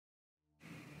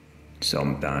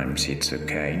Sometimes it's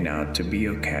okay not to be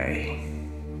okay.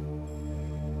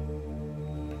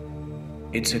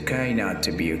 It's okay not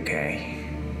to be okay.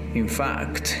 In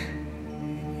fact,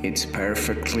 it's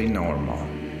perfectly normal.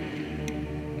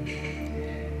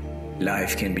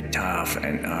 Life can be tough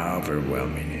and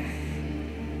overwhelming.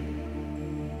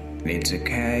 And it's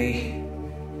okay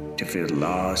to feel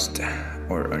lost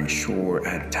or unsure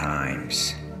at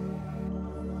times.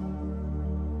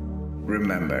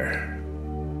 Remember,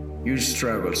 your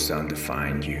struggles don't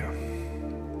define you.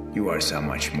 You are so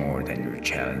much more than your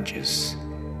challenges,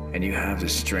 and you have the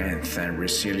strength and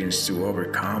resilience to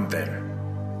overcome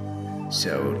them.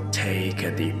 So take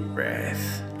a deep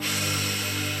breath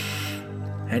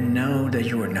and know that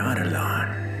you are not alone.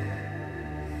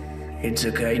 It's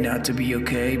okay not to be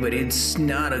okay, but it's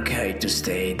not okay to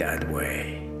stay that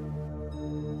way.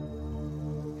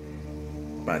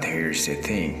 But here's the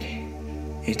thing.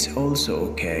 It's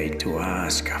also okay to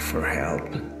ask for help.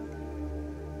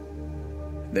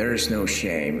 There is no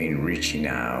shame in reaching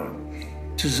out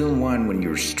to someone when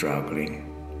you're struggling,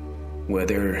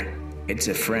 whether it's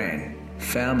a friend,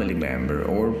 family member,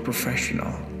 or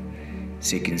professional.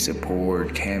 Seeking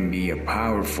support can be a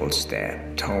powerful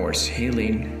step towards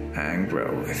healing and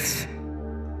growth.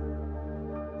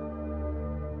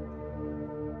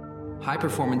 High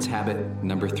performance habit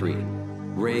number 3,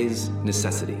 raise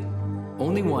necessity.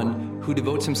 Only one who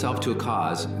devotes himself to a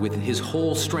cause with his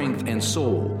whole strength and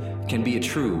soul can be a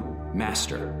true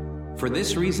master. For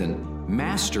this reason,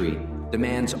 mastery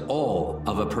demands all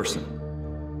of a person.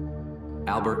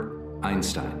 Albert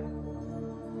Einstein.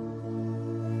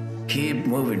 Keep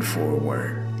moving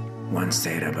forward, one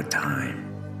step at a time,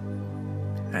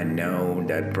 and know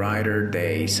that brighter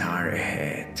days are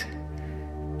ahead.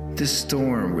 The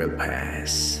storm will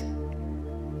pass.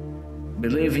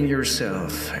 Believe in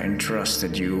yourself and trust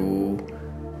that you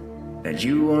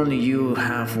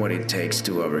have what it takes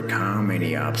to overcome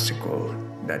any obstacle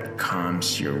that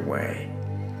comes your way.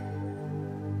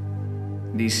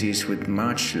 This is with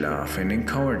much love and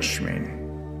encouragement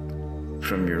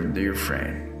from your dear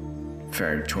friend,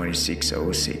 Fair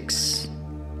 2606.